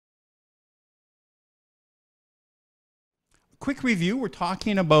quick review, we're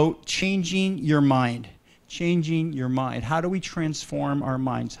talking about changing your mind. Changing your mind. How do we transform our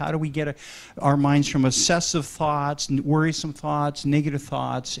minds? How do we get our minds from obsessive thoughts, worrisome thoughts, negative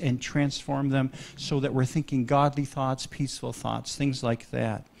thoughts, and transform them so that we're thinking godly thoughts, peaceful thoughts, things like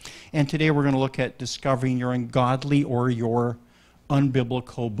that. And today we're going to look at discovering your ungodly or your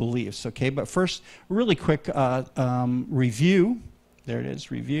unbiblical beliefs. Okay, but first, really quick review. There it is,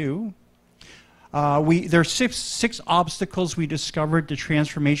 review. There are six obstacles we discovered to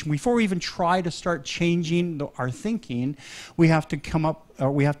transformation. Before we even try to start changing our thinking, we have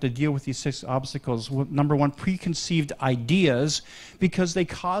to deal with these 6 obstacles. Number 1, preconceived ideas, because they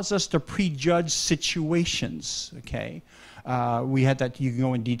cause us to prejudge situations. Okay, we had that. You can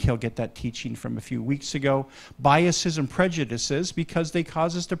go in detail, get that teaching from a few weeks ago. Biases and prejudices, because they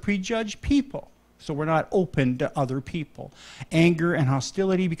cause us to prejudge people. So we're not open to other people. Anger and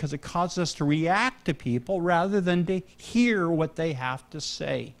hostility, because it causes us to react to people rather than to hear what they have to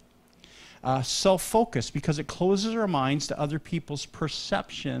say. Self-focus, because it closes our minds to other people's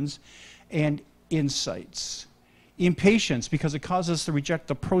perceptions and insights. Impatience, because it causes us to reject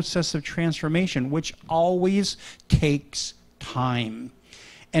the process of transformation, which always takes time.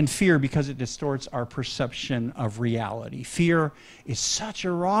 And fear, because it distorts our perception of reality. Fear is such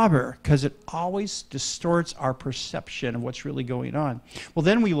a robber because it always distorts our perception of what's really going on. Well,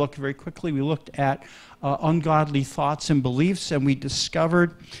 then we looked very quickly, we looked at ungodly thoughts and beliefs, and we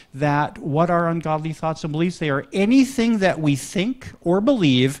discovered that what are ungodly thoughts and beliefs? They are anything that we think or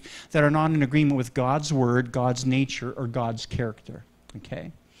believe that are not in agreement with God's word, God's nature, or God's character.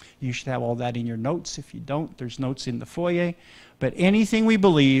 Okay? You should have all that in your notes. If you don't, there's notes in the foyer. But anything we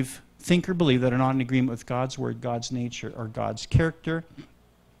believe, think or believe that are not in agreement with God's word, God's nature, or God's character.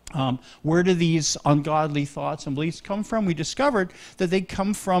 Where do these ungodly thoughts and beliefs come from? We discovered that they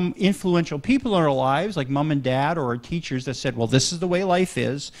come from influential people in our lives, like mom and dad or our teachers that said, well, this is the way life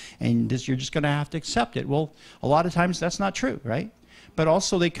is, and you're just going to have to accept it. Well, a lot of times that's not true, right? But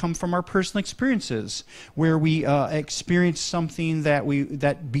also they come from our personal experiences, where we experience something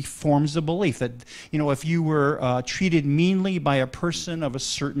that forms a belief. That, you know, if you were treated meanly by a person of a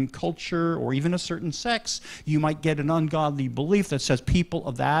certain culture or even a certain sex, you might get an ungodly belief that says people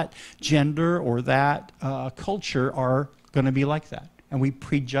of that gender or that culture are going to be like that. And we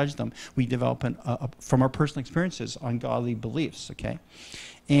prejudge them. We develop from our personal experiences ungodly beliefs, okay?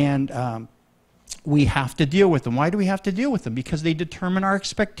 And we have to deal with them. Why do we have to deal with them? Because they determine our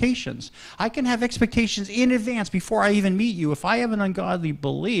expectations. I can have expectations in advance before I even meet you. If I have an ungodly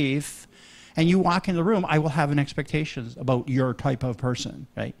belief and you walk in the room, I will have an expectation about your type of person,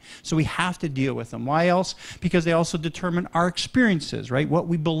 right? So we have to deal with them. Why else? Because they also determine our experiences, right? What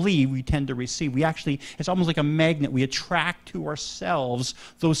we believe, we tend to receive. We actually, it's almost like a magnet. We attract to ourselves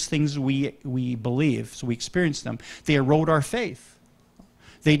those things we believe. So we experience them. They erode our faith.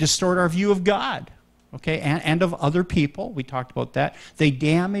 They distort our view of God, okay, and of other people. We talked about that. They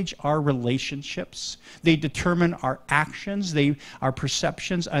damage our relationships. They determine our actions, our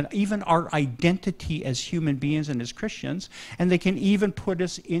perceptions, and even our identity as human beings and as Christians. And they can even put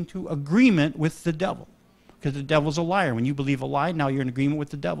us into agreement with the devil, because the devil's a liar. When you believe a lie, now you're in agreement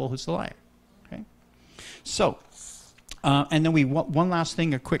with the devil, who's the liar. Okay, so. And then one last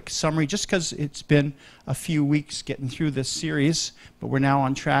thing, a quick summary, just because it's been a few weeks getting through this series, but we're now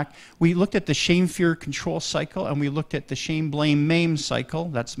on track. We looked at the shame, fear, control cycle, and we looked at the shame, blame, maim cycle.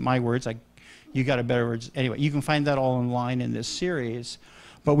 That's my words. You got a better words. Anyway, you can find that all online in this series.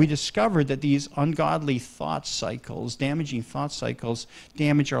 But we discovered that these ungodly thought cycles, damaging thought cycles,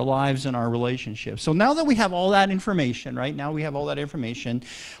 damage our lives and our relationships. So now that we have all that information, right? Now we have all that information,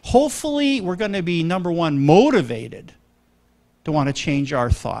 hopefully we're going to be, number one, motivated to want to change our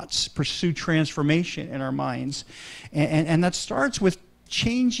thoughts, pursue transformation in our minds. And that starts with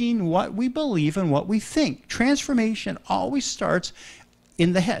changing what we believe and what we think. Transformation always starts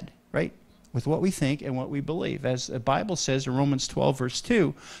in the head, right? With what we think and what we believe. As the Bible says in Romans 12, verse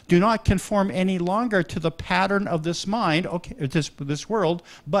 2, do not conform any longer to the pattern of this mind, okay, this world,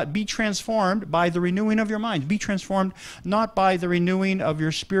 but be transformed by the renewing of your mind. Be transformed not by the renewing of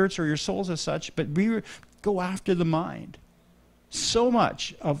your spirits or your souls as such, but go after the mind. So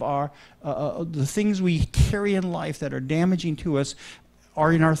much of the things we carry in life that are damaging to us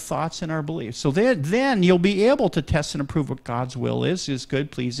are in our thoughts and our beliefs. So then you'll be able to test and approve what God's will is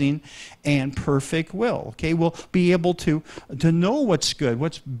good, pleasing, and perfect will. Okay, we'll be able to know what's good,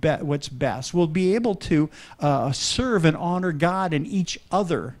 what's best. We'll be able to serve and honor God and each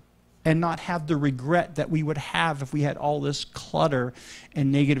other and not have the regret that we would have if we had all this clutter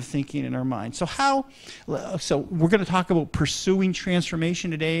and negative thinking in our mind. So we're going to talk about pursuing transformation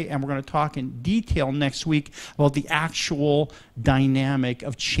today, and we're going to talk in detail next week about the actual dynamic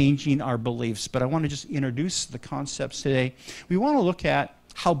of changing our beliefs. But I want to just introduce the concepts today. We want to look at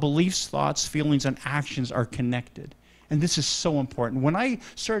how beliefs, thoughts, feelings, and actions are connected. And this is so important. When I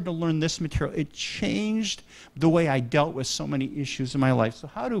started to learn this material, it changed the way I dealt with so many issues in my life. So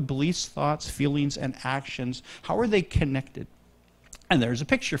how do beliefs, thoughts, feelings, and actions, how are they connected? And there's a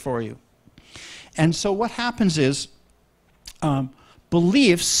picture for you. And so what happens is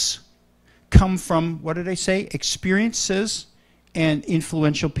beliefs come from, what did I say? Experiences and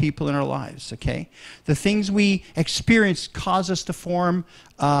influential people in our lives, okay? The things we experience cause us to form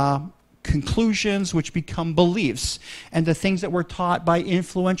conclusions which become beliefs, and the things that we're taught by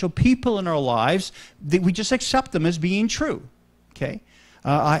influential people in our lives, that we just accept them as being true, okay?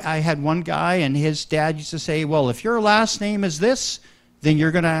 I had one guy, and his dad used to say, well, if your last name is this, then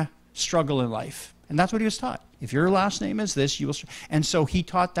you're going to struggle in life. And that's what he was taught. If your last name is this, you will and so he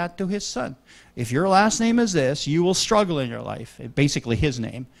taught that to his son. If your last name is this, you will struggle in your life. Basically his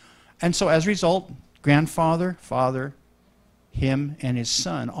name. And so as a result, grandfather, father, him and his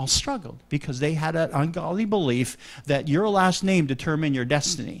son all struggled because they had an ungodly belief that your last name determined your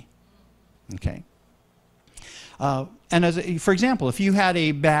destiny. Okay? And for example, if you had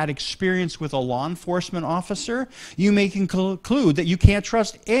a bad experience with a law enforcement officer, you may conclude that you can't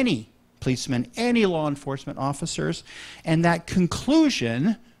trust any policemen, any law enforcement officers, and that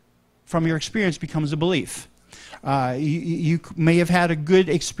conclusion from your experience becomes a belief. You may have had a good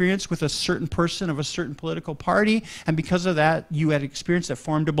experience with a certain person of a certain political party, and because of that, you had experience that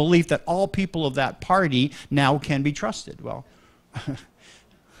formed a belief that all people of that party now can be trusted. Well,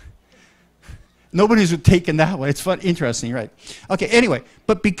 nobody's taken that way. It's fun, interesting, right? Okay, anyway,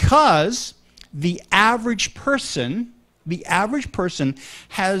 but because the average person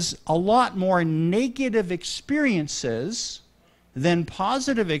has a lot more negative experiences than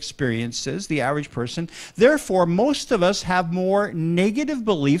positive experiences, the average person. Therefore, most of us have more negative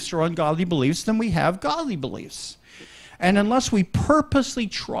beliefs or ungodly beliefs than we have godly beliefs. And unless we purposely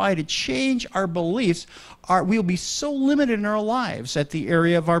try to change our beliefs, we'll be so limited in our lives at the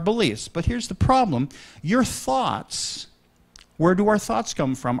area of our beliefs. But here's the problem. Your thoughts, where do our thoughts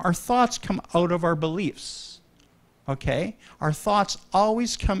come from? Our thoughts come out of our beliefs. Okay? Our thoughts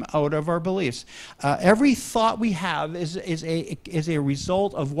always come out of our beliefs. Every thought we have is a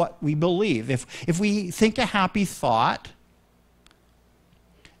result of what we believe. If we think a happy thought,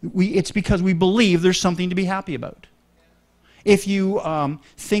 it's because we believe there's something to be happy about. If you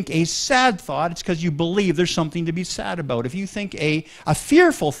think a sad thought, it's because you believe there's something to be sad about. If you think a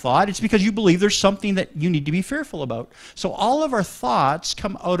fearful thought, it's because you believe there's something that you need to be fearful about. So all of our thoughts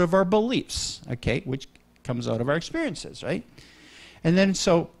come out of our beliefs, okay, which comes out of our experiences, right? And then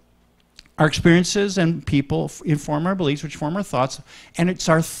so our experiences and people inform our beliefs, which form our thoughts, and it's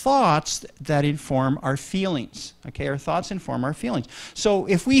our thoughts that inform our feelings, okay? Our thoughts inform our feelings. So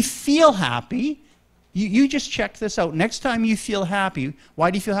if we feel happy, you just check this out. Next time you feel happy, why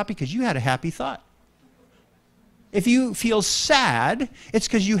do you feel happy? Because you had a happy thought. If you feel sad, it's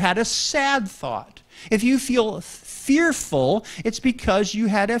because you had a sad thought. If you feel fearful, it's because you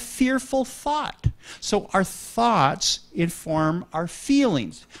had a fearful thought. So our thoughts inform our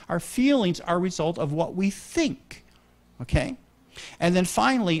feelings. Our feelings are a result of what we think. Okay? And then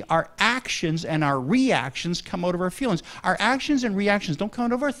finally, our actions and our reactions come out of our feelings. Our actions and reactions don't come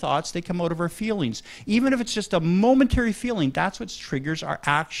out of our thoughts, they come out of our feelings. Even if it's just a momentary feeling, that's what triggers our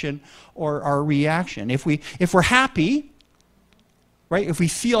action or our reaction. If we're happy, right? If we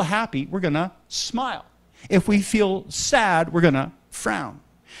feel happy, we're going to smile. If we feel sad, we're going to frown.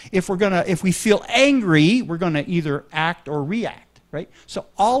 If we feel angry, we're going to either act or react, right? So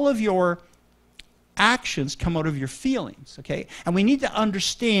all of your actions come out of your feelings, okay? And we need to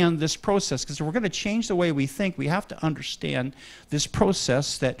understand this process, because if we're going to change the way we think, we have to understand this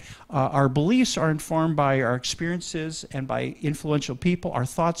process that our beliefs are informed by our experiences and by influential people. Our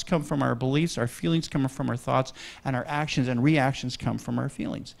thoughts come from our beliefs, our feelings come from our thoughts, and our actions and reactions come from our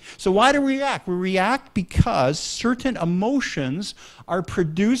feelings. So why do we react? We react because certain emotions are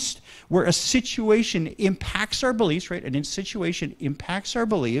produced where a situation impacts our beliefs, right? And a situation impacts our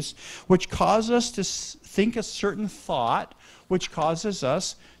beliefs, which cause us to think a certain thought, which causes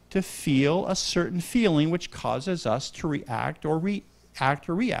us to feel a certain feeling, which causes us to react or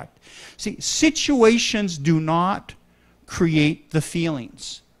react. See, situations do not create the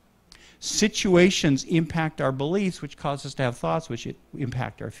feelings. Situations impact our beliefs, which cause us to have thoughts, which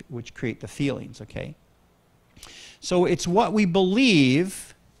create the feelings, okay? So it's what we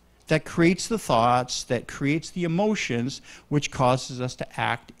believe that creates the thoughts, that creates the emotions, which causes us to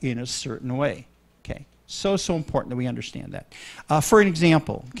act in a certain way. Okay, so important that we understand that. For an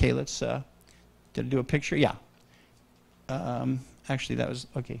example, okay, let's, did I do a picture? Yeah. Actually, that was,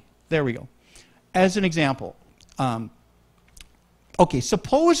 okay, there we go. As an example, okay,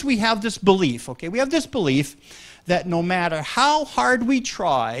 suppose we have this belief, okay, we have this belief that no matter how hard we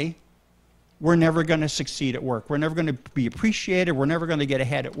try, we're never going to succeed at work. We're never going to be appreciated. We're never going to get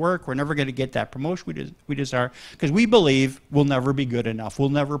ahead at work. We're never going to get that promotion we desire, because we believe we'll never be good enough. We'll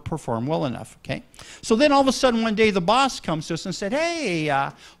never perform well enough, okay? So then all of a sudden one day the boss comes to us and said, hey,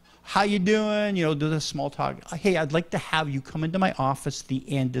 how you doing? You know, do this small talk. Hey, I'd like to have you come into my office at the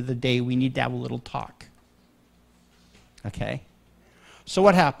end of the day. We need to have a little talk. Okay? So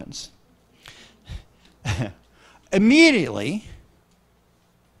what happens? Immediately,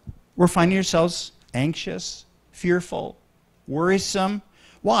 we're finding ourselves anxious, fearful, worrisome.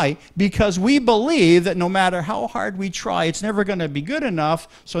 Why? Because we believe that no matter how hard we try, it's never going to be good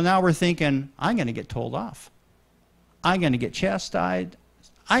enough. So now we're thinking, I'm going to get told off. I'm going to get chastised.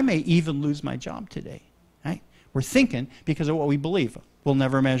 I may even lose my job today. Right? We're thinking because of what we believe. We'll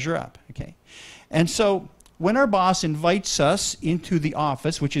never measure up. Okay? And so when our boss invites us into the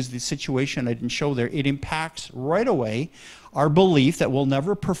office, which is the situation I didn't show there, it impacts right away our belief that we'll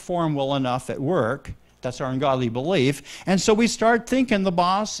never perform well enough at work. That's our ungodly belief. And so we start thinking the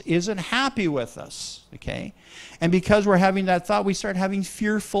boss isn't happy with us. Okay? And because we're having that thought, we start having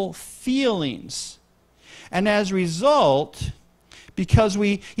fearful feelings. And as a result, because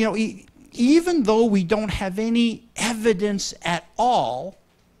we, you know, even though we don't have any evidence at all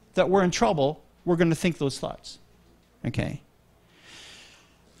that we're in trouble, we're going to think those thoughts. Okay?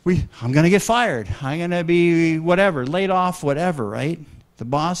 I'm going to get fired. I'm going to be whatever, laid off, whatever, right? The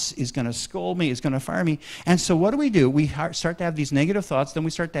boss is going to scold me, is going to fire me. And so what do? We start to have these negative thoughts, then we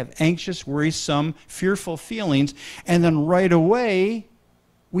start to have anxious, worrisome, fearful feelings, and then right away,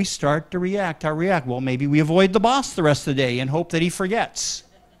 we start to react. How react? Well, maybe we avoid the boss the rest of the day and hope that he forgets,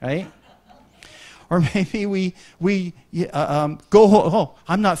 right? Or maybe we go home. Oh,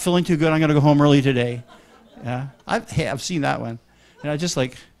 I'm not feeling too good. I'm going to go home early today. Yeah, I've seen that one. You know, just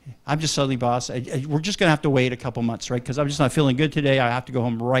like, I'm just suddenly boss. We're just going to have to wait a couple months, right? Because I'm just not feeling good today. I have to go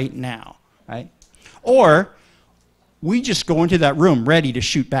home right now, right? Or we just go into that room ready to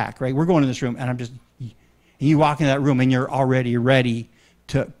shoot back, right? We're going in this room, and and you walk into that room, and you're already ready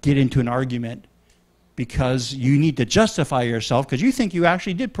to get into an argument because you need to justify yourself because you think you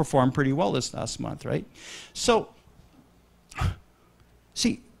actually did perform pretty well this last month, right? So,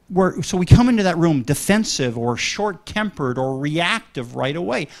 see, so we come into that room defensive or short-tempered or reactive right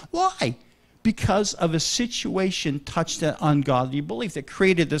away. Why? Because of a situation touched an ungodly belief that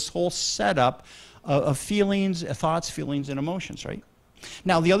created this whole setup of feelings, thoughts, feelings, and emotions, right?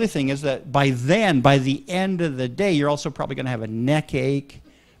 Now, the other thing is that by the end of the day, you're also probably going to have a neck ache,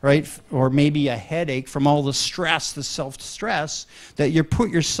 right? Or maybe a headache from all the stress, the self-stress that you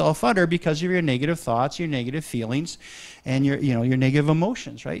put yourself under because of your negative thoughts, your negative feelings, and your negative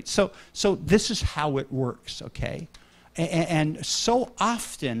emotions, right? So this is how it works, okay? And so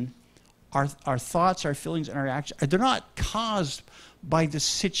often, our thoughts, our feelings, and our actions, they're not caused by the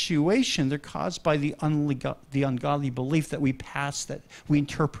situation. They're caused by the ungodly belief that we pass, that we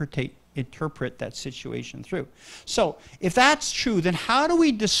interpret that situation through. So if that's true, then how do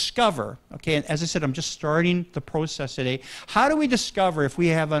we discover, okay, and as I said, I'm just starting the process today, how do we discover if we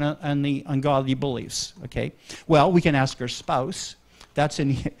have any ungodly beliefs, okay? Well, we can ask our spouse. That's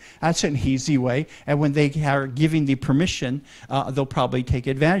an easy way. And when they are giving the permission, they'll probably take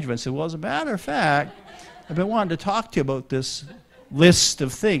advantage of it and say, well, as a matter of fact, I've been wanting to talk to you about this list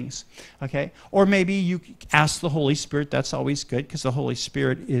of things, okay? Or maybe you ask the Holy Spirit. That's always good because the Holy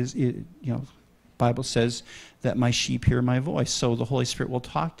Spirit is, you know, Bible says that my sheep hear my voice, so the Holy Spirit will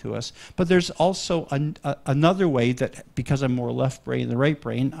talk to us. But there's also another way that, because I'm more left brain than right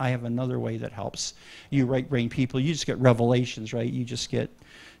brain, I have another way that helps you right brain people. You just get revelations, right? You just get,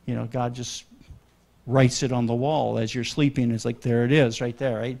 you know, God just writes it on the wall as you're sleeping. It's like, there it is, right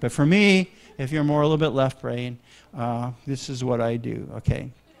there, right? But for me, if you're more a little bit left brain, this is what I do, okay?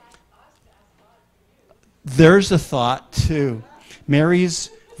 There's a thought, too.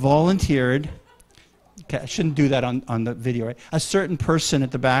 Mary's volunteered. Okay, I shouldn't do that on the video, right? A certain person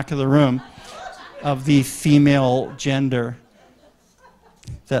at the back of the room of the female gender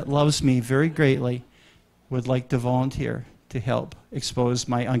that loves me very greatly would like to volunteer to help expose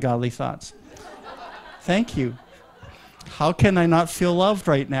my ungodly thoughts. Thank you. How can I not feel loved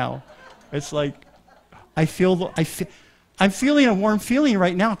right now? It's like I'm feeling a warm feeling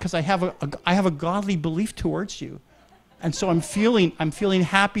right now because I have a godly belief towards you. And so I'm feeling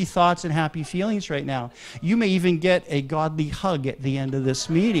happy thoughts and happy feelings right now. You may even get a godly hug at the end of this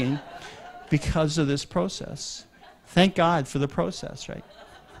meeting because of this process. Thank God for the process, right?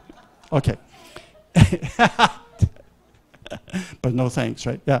 Okay. But no thanks,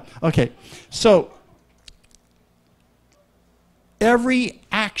 right? Yeah. Okay. So every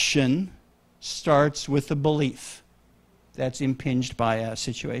action starts with a belief that's impinged by a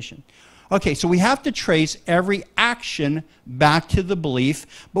situation. Okay, so we have to trace every action back to the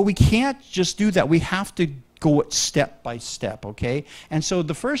belief, but we can't just do that. We have to go step by step, okay? And so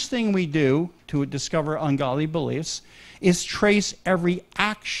the first thing we do to discover ungodly beliefs is trace every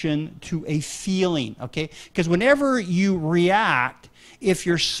action to a feeling, okay? Because whenever you react, if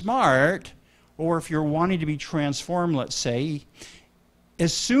you're smart or if you're wanting to be transformed, let's say,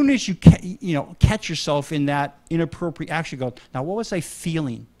 as soon as you catch yourself in that inappropriate action, go, now what was I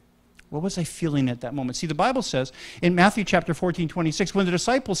feeling? What was I feeling at that moment? See, the Bible says in Matthew chapter 14:26, when the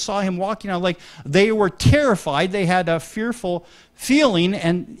disciples saw him walking on the lake, they were terrified. They had a fearful feeling,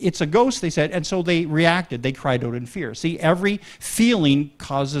 and it's a ghost, they said, and so they reacted. They cried out in fear. See, every feeling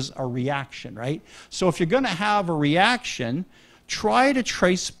causes a reaction, right? So if you're going to have a reaction, try to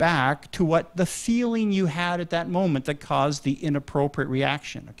trace back to what the feeling you had at that moment that caused the inappropriate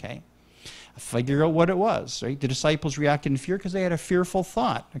reaction, okay? Figure out what it was, right? The disciples reacted in fear because they had a fearful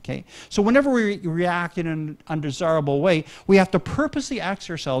thought, okay? So whenever we react in an undesirable way, we have to purposely ask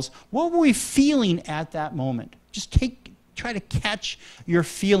ourselves, what were we feeling at that moment? Just try to catch your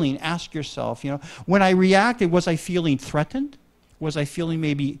feeling. Ask yourself, when I reacted, was I feeling threatened? Was I feeling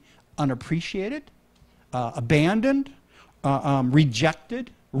maybe unappreciated, abandoned, rejected,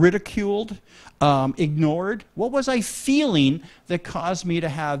 ridiculed, ignored? What was I feeling that caused me to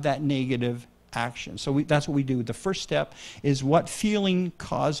have that negative action? So that's what we do. The first step is what feeling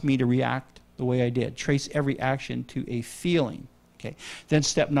caused me to react the way I did. Trace every action to a feeling. Okay. Then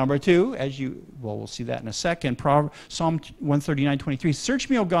step number two, we'll see that in a second. Psalm 139:23. Search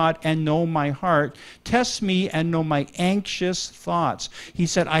me, O God, and know my heart. Test me and know my anxious thoughts. He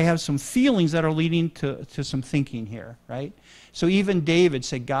said, I have some feelings that are leading to some thinking here, right? So even David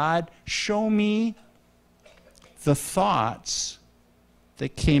said, God, show me the thoughts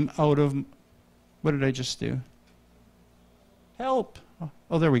that came out of, what did I just do? Help.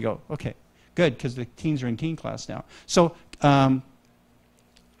 Oh, there we go. Okay, good, because the teens are in teen class now. So,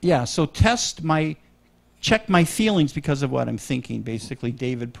 so check my feelings because of what I'm thinking. Basically,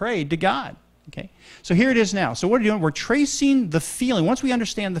 David prayed to God. Okay, so here it is now. So what are we doing? We're tracing the feeling. Once we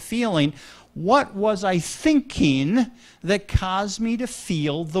understand the feeling, what was I thinking that caused me to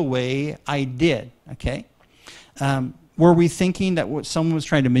feel the way I did? Okay, were we thinking that someone was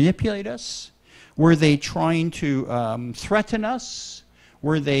trying to manipulate us? Were they trying to threaten us?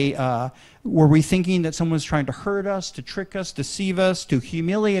 Were we thinking that someone was trying to hurt us, to trick us, deceive us, to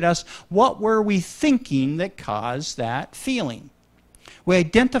humiliate us? What were we thinking that caused that feeling? We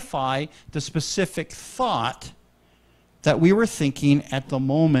identify the specific thought that we were thinking at the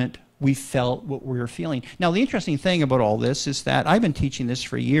moment we felt what we were feeling. Now, the interesting thing about all this is that I've been teaching this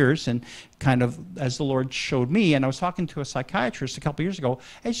for years, and kind of as the Lord showed me, and I was talking to a psychiatrist a couple years ago,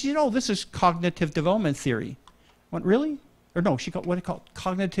 and she said, oh, this is cognitive development theory. I went, really? Or no, she called what they call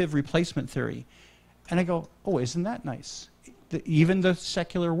cognitive replacement theory. And I go, oh, isn't that nice? Even the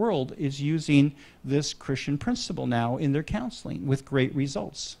secular world is using this Christian principle now in their counseling with great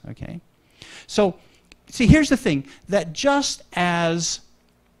results, okay? So, see, here's the thing, that just as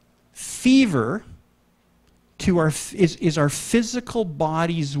fever is our physical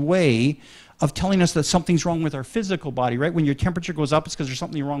body's way of telling us that something's wrong with our physical body, right? When your temperature goes up, it's because there's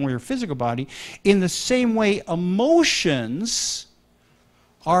something wrong with your physical body. In the same way, emotions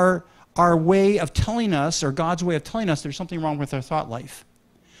are our way of telling us, or God's way of telling us, there's something wrong with our thought life.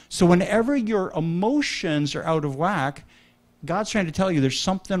 So whenever your emotions are out of whack, God's trying to tell you there's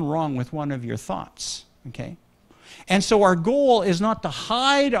something wrong with one of your thoughts, okay? And so our goal is not to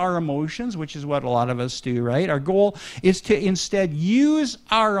hide our emotions, which is what a lot of us do, right? Our goal is to instead use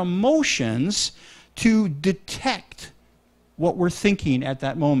our emotions to detect what we're thinking at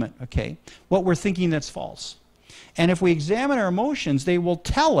that moment, okay? What we're thinking that's false. And if we examine our emotions, they will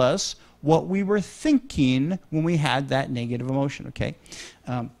tell us what we were thinking when we had that negative emotion, okay?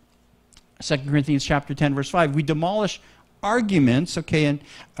 2 Corinthians chapter 10, verse 5, we demolish arguments, okay, and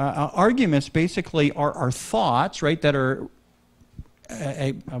arguments basically are our thoughts, right, that are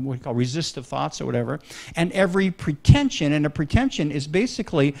what we call resistive thoughts or whatever. And every pretension, and a pretension is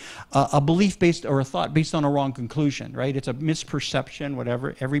basically a belief based or a thought based on a wrong conclusion, right? It's a misperception,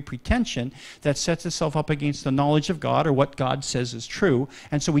 whatever. Every pretension that sets itself up against the knowledge of God or what God says is true.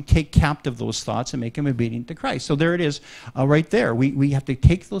 And so we take captive those thoughts and make them obedient to Christ. So there it is right there. We have to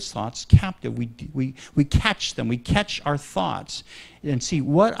take those thoughts captive. We catch them. We catch our thoughts and see,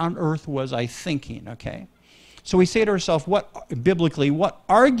 what on earth was I thinking, okay? So we say to ourselves, biblically, what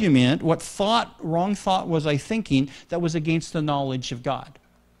argument, what thought, wrong thought was I thinking that was against the knowledge of God?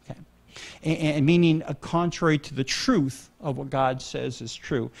 Okay. And meaning contrary to the truth of what God says is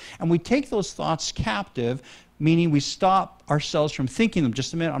true. And we take those thoughts captive, meaning we stop ourselves from thinking them.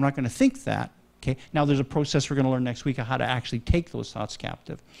 Just a minute, I'm not going to think that. Okay. Now there's a process we're going to learn next week of how to actually take those thoughts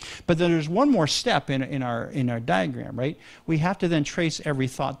captive. But then there's one more step in our diagram, right? We have to then trace every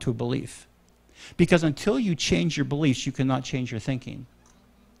thought to a belief. Because until you change your beliefs, you cannot change your thinking.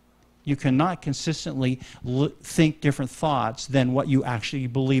 You cannot consistently think different thoughts than what you actually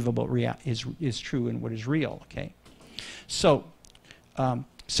believe about is true and what is real. Okay, so 2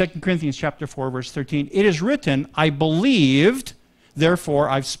 Corinthians chapter 4, verse 13. It is written, I believed, therefore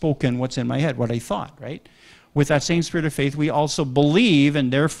I've spoken what's in my head, what I thought. Right? With that same spirit of faith, we also believe,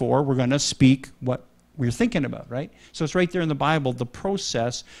 and therefore we're going to speak what we're thinking about, right? So it's right there in the Bible, the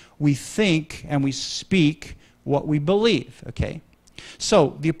process. We think and we speak what we believe, okay?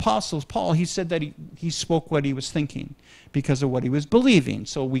 So the Apostle Paul, he said that he spoke what he was thinking because of what he was believing.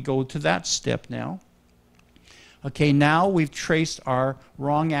 So we go to that step now. Okay, now we've traced our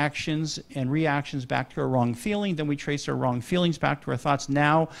wrong actions and reactions back to our wrong feeling. Then we trace our wrong feelings back to our thoughts.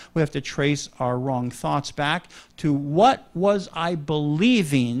 Now we have to trace our wrong thoughts back to what was I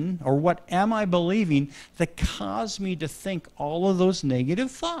believing, or what am I believing that caused me to think all of those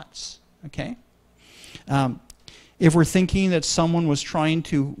negative thoughts. Okay? If we're thinking that someone was trying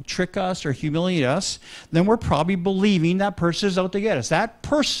to trick us or humiliate us, then we're probably believing that person is out to get us. That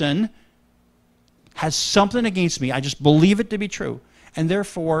person has something against me. I just believe it to be true. And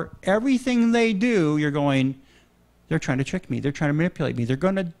therefore, everything they do, you're going, they're trying to trick me. They're trying to manipulate me.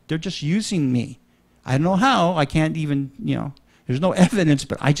 They're just using me. I don't know how. I can't even, there's no evidence,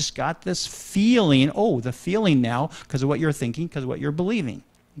 but I just got this feeling. Oh, the feeling now because of what you're thinking, because of what you're believing.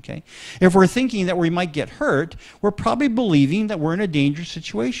 Okay? If we're thinking that we might get hurt, we're probably believing that we're in a dangerous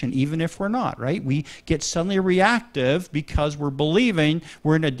situation, even if we're not, right? We get suddenly reactive because we're believing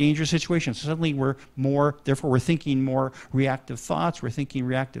we're in a dangerous situation. So suddenly therefore we're thinking more reactive thoughts, we're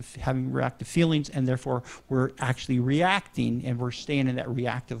thinking having reactive feelings, and therefore we're actually reacting and we're staying in that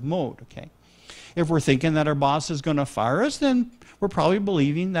reactive mode, okay? If we're thinking that our boss is going to fire us, then we're probably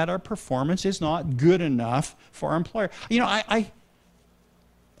believing that our performance is not good enough for our employer.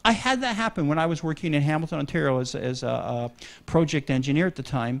 I had that happen when I was working in Hamilton, Ontario as a project engineer at the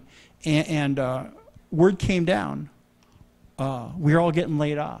time, and word came down. We were all getting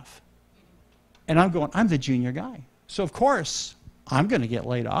laid off. And I'm the junior guy. So of course, I'm going to get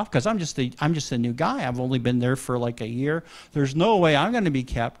laid off because I'm just a new guy. I've only been there for like a year. There's no way I'm going to be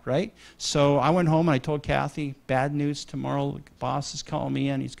kept, right? So I went home and I told Kathy, bad news tomorrow. The boss is calling me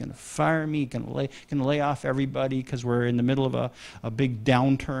in. He's going to fire me. He's going to lay off everybody because we're in the middle of a big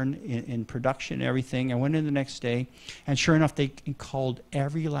downturn in production and everything. I went in the next day, and sure enough, they called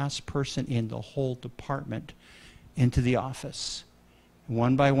every last person in the whole department into the office.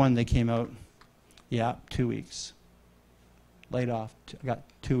 One by one, they came out, yeah, 2 weeks. Laid off. I got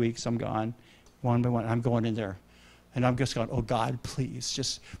 2 weeks. I'm gone. One by one. I'm going in there. And I'm just going, oh, God, please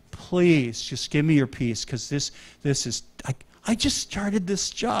just give me your peace, because this is, I just started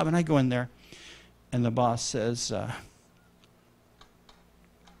this job. And I go in there, and the boss says,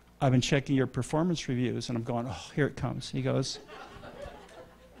 I've been checking your performance reviews. And I'm going, oh, here it comes.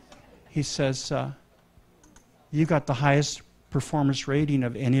 He says, you got the highest performance rating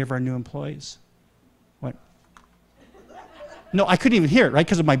of any of our new employees. What? No, I couldn't even hear it, right?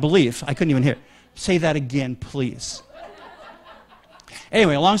 Because of my belief. I couldn't even hear it. Say that again, please.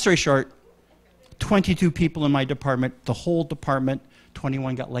 Anyway, long story short, 22 people in my department, the whole department,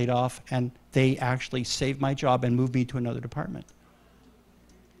 21 got laid off, and they actually saved my job and moved me to another department.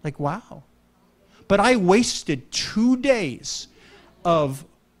 Like, wow. But I wasted 2 days of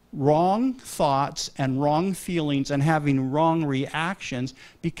wrong thoughts and wrong feelings and having wrong reactions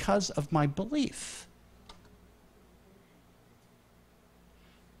because of my belief.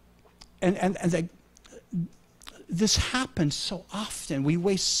 And this happens so often. We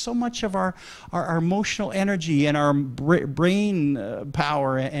waste so much of our emotional energy and our brain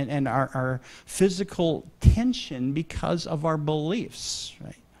power and our physical tension because of our beliefs,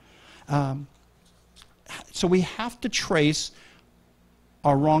 right? So we have to trace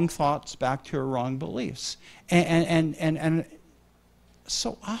our wrong thoughts back to our wrong beliefs. And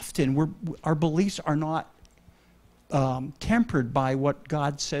so often our beliefs are not tempered by what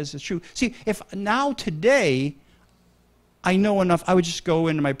God says is true. See, if now today I know enough, I would just go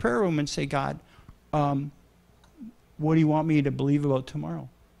into my prayer room and say, God, what do you want me to believe about tomorrow?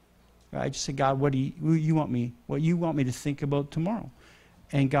 I just say, God, what you want me to think about tomorrow?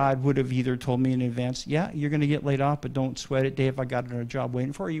 And God would have either told me in advance, yeah, you're going to get laid off, but don't sweat it, Dave, I got another job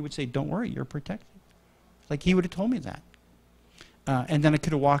waiting for you. He would say, don't worry, you're protected. Like he would have told me that. And then I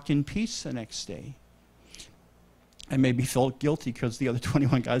could have walked in peace the next day. I maybe felt guilty because the other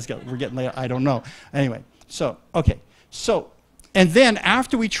 21 guys were getting laid off. I don't know. Anyway, so, okay. So, and then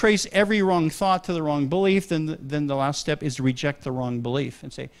after we trace every wrong thought to the wrong belief, then the last step is to reject the wrong belief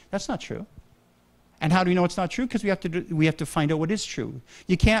and say, that's not true. And how do we know it's not true? Because we have to find out what is true.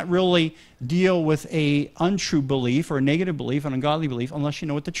 You can't really deal with a untrue belief or a negative belief, an ungodly belief, unless you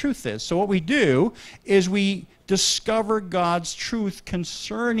know what the truth is. So what we do is we discover God's truth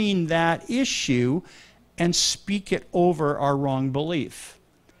concerning that issue and speak it over our wrong belief.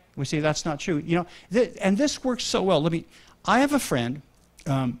 We say that's not true. You know, and this works so well. I have a friend.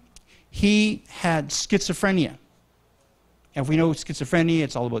 He had schizophrenia. And if we know schizophrenia,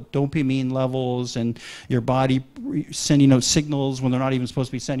 it's all about dopamine levels and your body sending out signals when they're not even supposed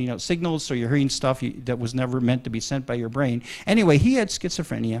to be sending out signals, so you're hearing stuff that was never meant to be sent by your brain. Anyway, he had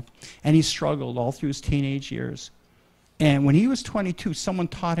schizophrenia, and he struggled all through his teenage years. And when he was 22, someone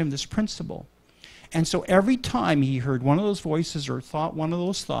taught him this principle. And so every time he heard one of those voices or thought one of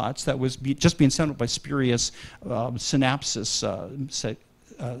those thoughts that was just being sent out by spurious synapses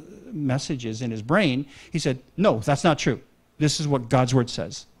messages in his brain, he said, no, that's not true. This is what God's word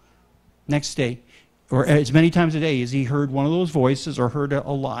says. Next day, or as many times a day as he heard one of those voices or heard a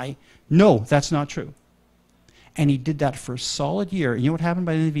lie, no, that's not true. And he did that for a solid year. You know what happened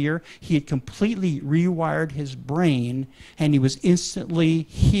by the end of the year? He had completely rewired his brain, and he was instantly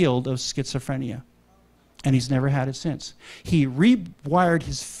healed of schizophrenia. And he's never had it since. He rewired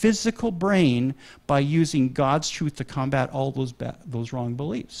his physical brain by using God's truth to combat all those wrong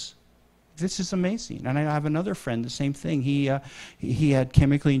beliefs. This is amazing. And I have another friend, the same thing. He had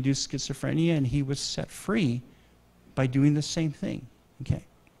chemically induced schizophrenia, and he was set free by doing the same thing. Okay.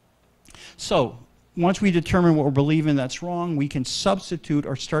 So once we determine what we're believing that's wrong, we can substitute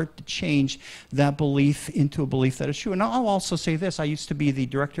or start to change that belief into a belief that is true. And I'll also say this. I used to be the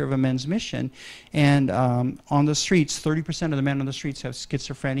director of a men's mission, and on the streets, 30% of the men on the streets have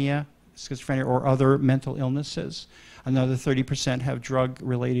schizophrenia or other mental illnesses. Another 30% have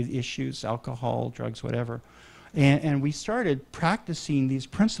drug-related issues, alcohol, drugs, whatever. And we started practicing these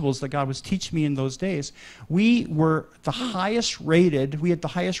principles that God was teaching me in those days. We were the highest rated, we had the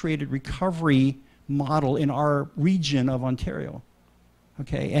highest rated recovery model in our region of Ontario.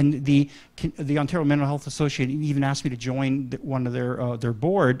 Okay, and the Ontario Mental Health Association even asked me to join one of their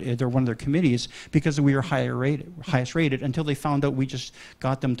board, one of their committees, because we were highest rated, until they found out we just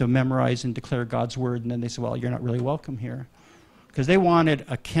got them to memorize and declare God's word, and then they said, well, you're not really welcome here. Because they wanted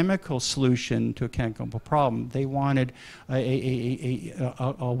a chemical solution to a chemical problem. They wanted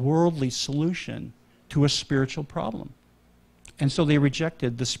a worldly solution to a spiritual problem. And so they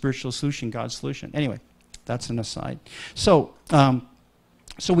rejected the spiritual solution, God's solution. Anyway, that's an aside. So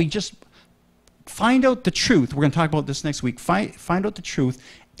we just find out the truth. We're going to talk about this next week. Find out the truth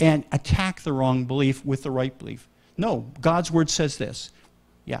and attack the wrong belief with the right belief. No, God's word says this.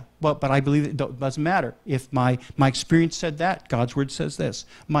 Yeah, but I believe it doesn't matter. If my experience said that, God's word says this.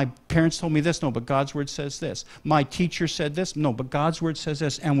 My parents told me this, no, but God's word says this. My teacher said this, no, but God's word says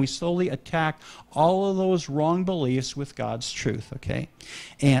this. And we slowly attack all of those wrong beliefs with God's truth, okay?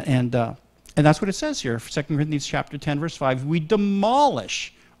 And that's what it says here, 2 Corinthians chapter 10, verse 5. We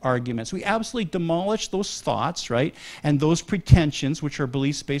demolish arguments. We absolutely demolish those thoughts, right? And those pretensions, which are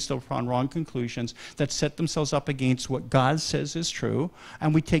beliefs based upon wrong conclusions that set themselves up against what God says is true.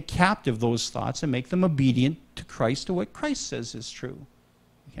 And we take captive those thoughts and make them obedient to Christ, to what Christ says is true.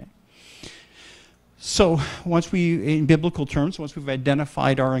 Okay. So in biblical terms, once we've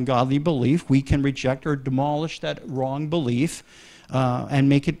identified our ungodly belief, we can reject or demolish that wrong belief and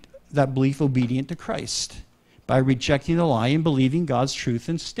make that belief obedient to Christ by rejecting the lie and believing God's truth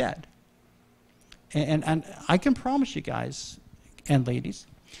instead. And I can promise you guys and ladies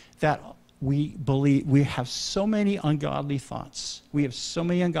that we have so many ungodly thoughts. We have so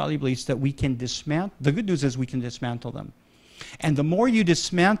many ungodly beliefs that we can dismantle. The good news is we can dismantle them. And the more you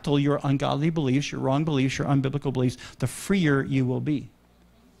dismantle your ungodly beliefs, your wrong beliefs, your unbiblical beliefs, the freer you will be.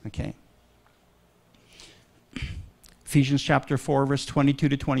 Okay? Ephesians chapter 4, verse 22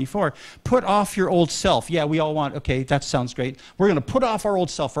 to 24. Put off your old self. Yeah, we all want, okay, that sounds great. We're going to put off our old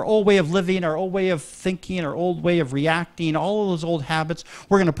self, our old way of living, our old way of thinking, our old way of reacting, all of those old habits.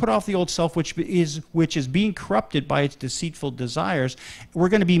 We're going to put off the old self, which is being corrupted by its deceitful desires. We're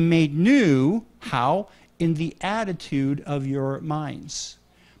going to be made new. How? In the attitude of your minds,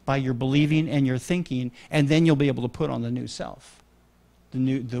 by your believing and your thinking, and then you'll be able to put on the new self. The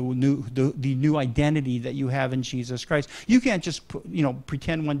new identity that you have in Jesus Christ. You can't just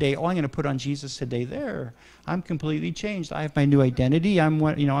pretend one day, oh, I'm going to put on Jesus today. There, I'm completely changed. I have my new identity. I'm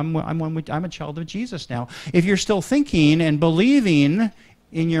a child of Jesus now. If you're still thinking and believing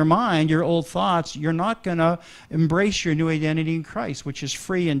in your mind your old thoughts, you're not going to embrace your new identity in Christ, which is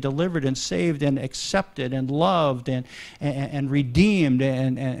free and delivered and saved and accepted and loved and redeemed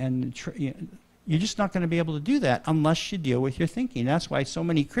you're just not going to be able to do that unless you deal with your thinking. That's why so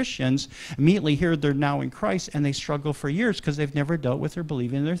many Christians immediately hear they're now in Christ and they struggle for years because they've never dealt with their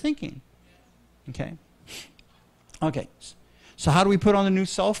believing and their thinking. Okay? Okay. So how do we put on the new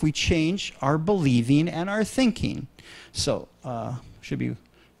self? We change our believing and our thinking. So should be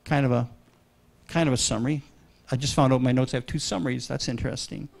kind of a summary. I just found out in my notes I have 2 summaries. That's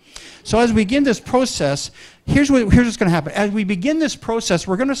interesting. So as we begin this process, here's what's going to happen. As we begin this process,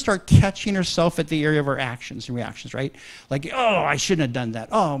 we're going to start catching ourselves at the area of our actions and reactions, right? Like, oh, I shouldn't have done that.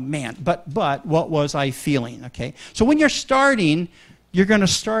 Oh, man. But what was I feeling? Okay. So when you're starting, you're going to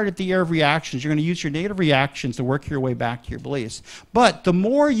start at the area of reactions. You're going to use your negative reactions to work your way back to your beliefs. But the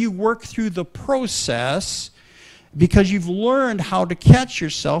more you work through the process, because you've learned how to catch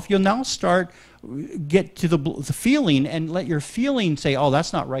yourself, you'll now get to the feeling and let your feeling say, oh,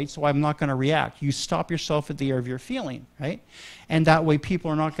 that's not right, so I'm not going to react. You stop yourself at the area of your feeling, right? And that way people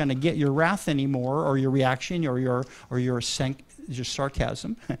are not going to get your wrath anymore, or your reaction, or your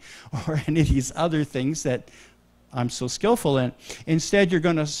sarcasm, or any of these other things that I'm so skillful in. Instead, you're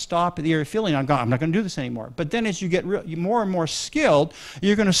going to stop at the area of feeling. I'm not going to do this anymore. But then as you get more and more skilled,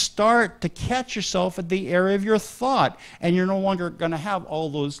 you're going to start to catch yourself at the area of your thought. And you're no longer going to have all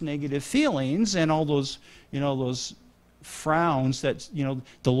those negative feelings and all those, those frowns that,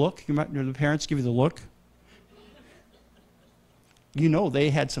 the look. The parents give you the look. They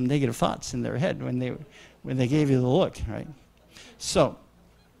had some negative thoughts in their head when they gave you the look, right? So,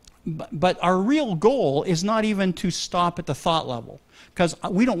 but our real goal is not even to stop at the thought level, because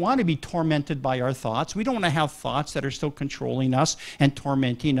we don't want to be tormented by our thoughts. We don't want to have thoughts that are still controlling us and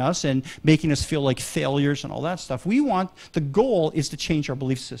tormenting us and making us feel like failures and all that stuff. The goal is to change our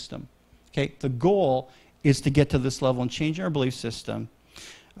belief system. Okay? The goal is to get to this level and change our belief system.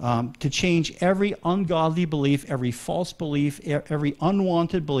 To change every ungodly belief, every false belief, every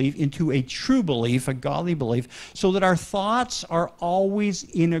unwanted belief into a true belief, a godly belief, so that our thoughts are always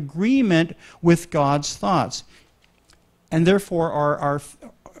in agreement with God's thoughts. And therefore,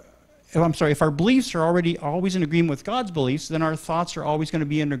 if our beliefs are always in agreement with God's beliefs, then our thoughts are always going to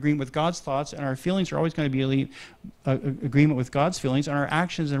be in agreement with God's thoughts, and our feelings are always going to be in agreement with God's feelings, and our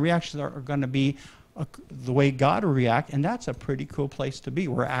actions and reactions are going to be the way God will react, and that's a pretty cool place to be.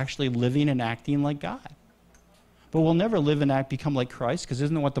 We're actually living and acting like God. But we'll never live and become like Christ, because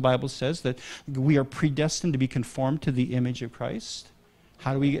isn't it what the Bible says, that we are predestined to be conformed to the image of Christ?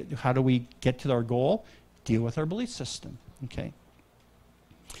 How do we get to our goal? Deal with our belief system. Okay.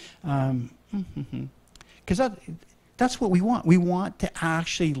 Because that's what we want. We want to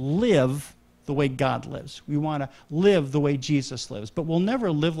actually live the way God lives. We want to live the way Jesus lives. But we'll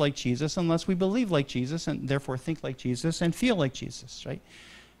never live like Jesus unless we believe like Jesus and therefore think like Jesus and feel like Jesus, right?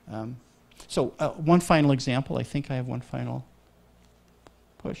 So one final example. I think I have one final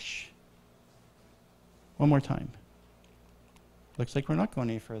push. One more time. Looks like we're not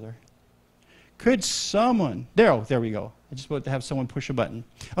going any further. Could someone... There we go. I just want to have someone push a button.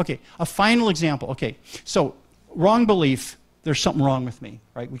 Okay, a final example. Okay, so wrong belief. There's something wrong with me,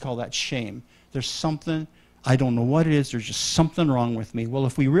 right? We call that shame. There's something, I don't know what it is, there's just something wrong with me. Well,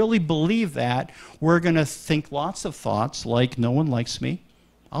 if we really believe that, we're going to think lots of thoughts like, no one likes me.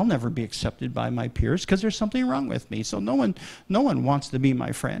 I'll never be accepted by my peers because there's something wrong with me. So no one wants to be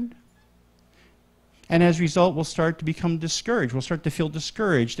my friend. And as a result, we'll start to become discouraged. We'll start to feel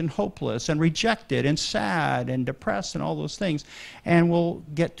discouraged and hopeless and rejected and sad and depressed and all those things. And we'll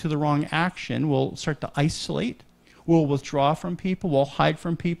get to the wrong action. We'll start to isolate. We'll withdraw from people. We'll hide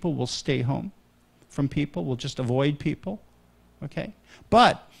from people. We'll stay home from people. We'll just avoid people. Okay?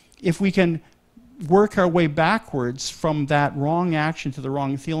 But if we can work our way backwards from that wrong action to the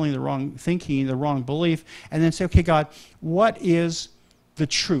wrong feeling, the wrong thinking, the wrong belief, and then say, okay, God, what is the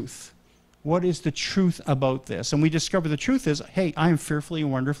truth? What is the truth about this? And we discover the truth is, hey, I am fearfully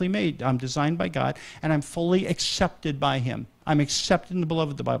and wonderfully made. I'm designed by God, and I'm fully accepted by him. I'm accepted in the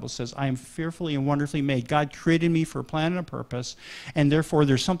beloved, the Bible says. I am fearfully and wonderfully made. God created me for a plan and a purpose, and therefore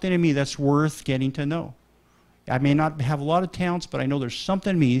there's something in me that's worth getting to know. I may not have a lot of talents, but I know there's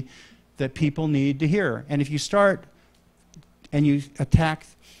something in me that people need to hear. And if you start and you attack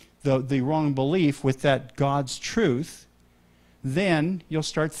the wrong belief with that God's truth, then you'll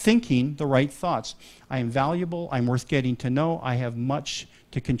start thinking the right thoughts. I am valuable, I'm worth getting to know, I have much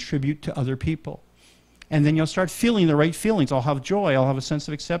to contribute to other people. And then you'll start feeling the right feelings. I'll have joy, I'll have a sense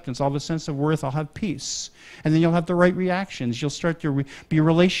of acceptance, I'll have a sense of worth, I'll have peace. And then you'll have the right reactions. You'll start to be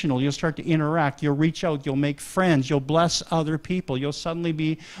relational, you'll start to interact, you'll reach out, you'll make friends, you'll bless other people. You'll suddenly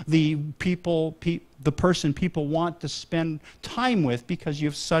be the person people want to spend time with because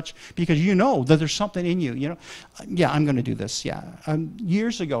you know that there's something in you. You know, yeah, I'm going to do this. Yeah,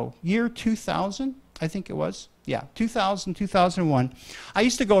 years ago, year 2000, I think it was. Yeah, 2000, 2001. I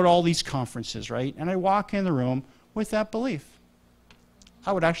used to go to all these conferences, right? And I walk in the room with that belief.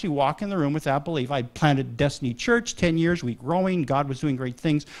 I would actually walk in the room with that belief. I planted Destiny Church, 10 years, we growing, God was doing great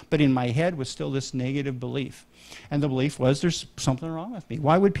things, but in my head was still this negative belief. And the belief was there's something wrong with me.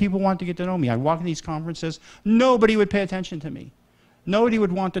 Why would people want to get to know me? I'd walk in these conferences, nobody would pay attention to me. Nobody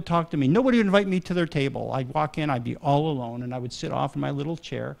would want to talk to me. Nobody would invite me to their table. I'd walk in, I'd be all alone, and I would sit off in my little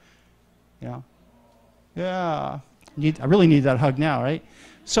chair. You know, yeah, I really need that hug now, right?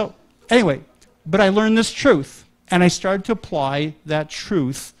 So anyway, but I learned this truth, and I started to apply that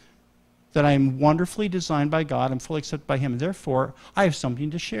truth that I am wonderfully designed by God, I'm fully accepted by him, and therefore I have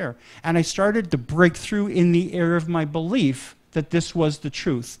something to share. And I started to break through in the area of my belief that this was the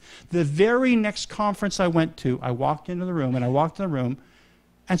truth. The very next conference I went to, I walked into the room,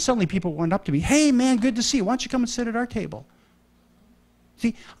 and suddenly people went up to me, hey man, good to see you, why don't you come and sit at our table?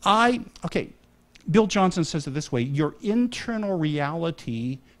 See, Bill Johnson says it this way, your internal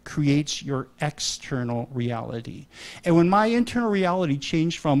reality creates your external reality. And when my internal reality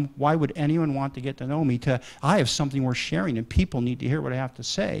changed from why would anyone want to get to know me to I have something worth sharing and people need to hear what I have to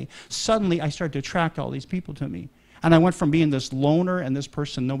say, suddenly I started to attract all these people to me. And I went from being this loner and this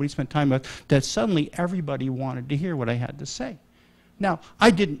person nobody spent time with, that suddenly everybody wanted to hear what I had to say. Now, I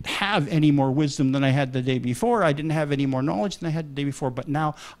didn't have any more wisdom than I had the day before. I didn't have any more knowledge than I had the day before. But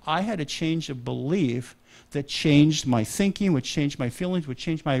now I had a change of belief that changed my thinking, which changed my feelings, which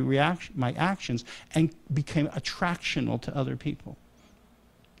changed my reaction, my actions, and became attractional to other people.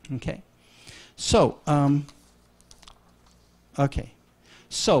 Okay. So,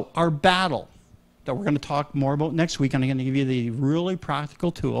 So our battle that we're going to talk more about next week, and I'm going to give you the really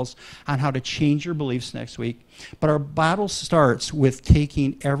practical tools on how to change your beliefs next week. But our battle starts with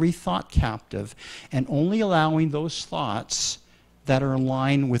taking every thought captive and only allowing those thoughts that are in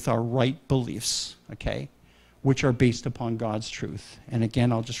line with our right beliefs, okay, which are based upon God's truth. And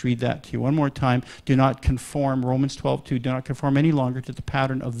again, I'll just read that to you one more time. Do not conform, Romans 12:2, do not conform any longer to the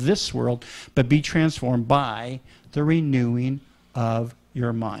pattern of this world, but be transformed by the renewing of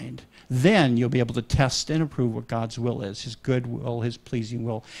your mind. Then you'll be able to test and approve what God's will is, his good will, his pleasing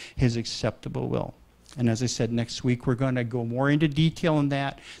will, his acceptable will. And as I said, next week we're going to go more into detail on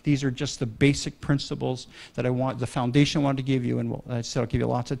that. These are just the basic principles that the foundation I wanted to give you. And I said I'll give you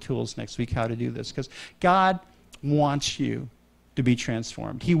lots of tools next week how to do this. Because God wants you to be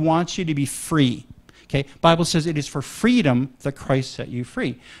transformed. He wants you to be free. Okay, Bible says it is for freedom that Christ set you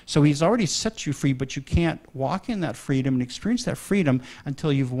free. So he's already set you free, but you can't walk in that freedom and experience that freedom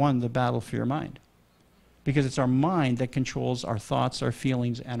until you've won the battle for your mind. Because it's our mind that controls our thoughts, our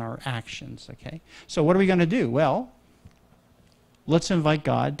feelings, and our actions. Okay, so what are we going to do? Well, let's invite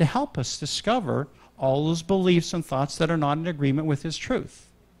God to help us discover all those beliefs and thoughts that are not in agreement with his truth.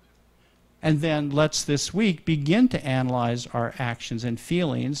 And then let's this week begin to analyze our actions and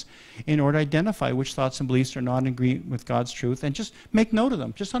feelings in order to identify which thoughts and beliefs are not in agreement with God's truth, and just make note of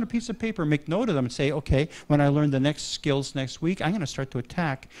them. Just on a piece of paper, make note of them and say, okay, when I learn the next skills next week, I'm going to start to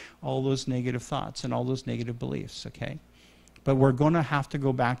attack all those negative thoughts and all those negative beliefs, okay? But we're going to have to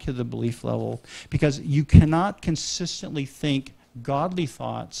go back to the belief level, because you cannot consistently think godly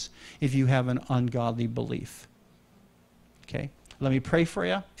thoughts if you have an ungodly belief, okay? Let me pray for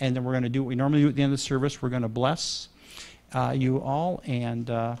you, and then we're going to do what we normally do at the end of the service. We're going to bless you all, and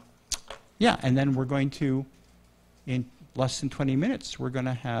yeah, and then we're going to, in less than 20 minutes, we're going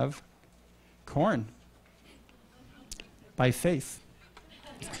to have corn by faith.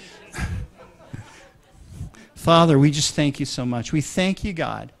 Father, we just thank you so much. We thank you,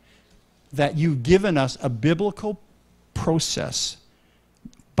 God, that you've given us a biblical process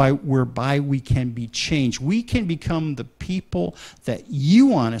whereby we can be changed. We can become the people that you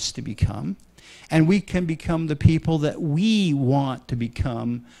want us to become, and we can become the people that we want to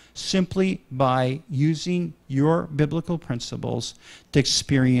become simply by using your biblical principles to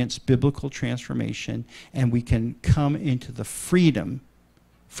experience biblical transformation, and we can come into the freedom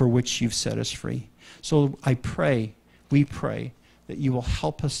for which you've set us free. So I pray, we pray, that you will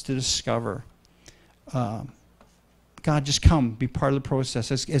help us to discover, God, just come, be part of the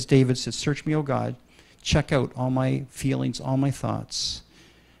process. As David said, search me, O God, check out all my feelings, all my thoughts.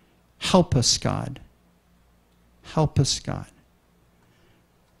 Help us, God. Help us, God,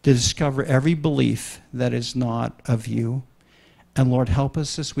 to discover every belief that is not of you. And Lord, help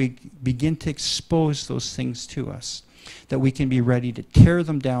us as we begin to expose those things to us, that we can be ready to tear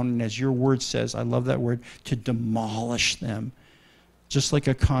them down, and as your word says, I love that word, to demolish them. Just like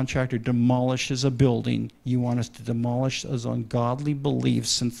a contractor demolishes a building, you want us to demolish those ungodly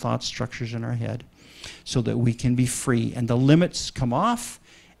beliefs and thought structures in our head so that we can be free and the limits come off,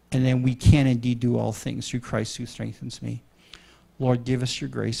 and then we can indeed do all things through Christ who strengthens me. Lord, give us your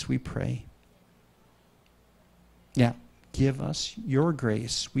grace, we pray. Yeah, give us your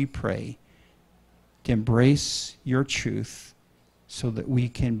grace, we pray, to embrace your truth so that we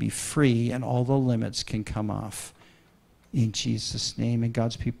can be free and all the limits can come off. In Jesus' name, and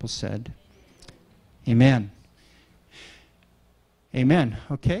God's people said, amen. Amen.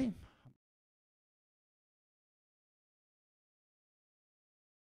 Okay.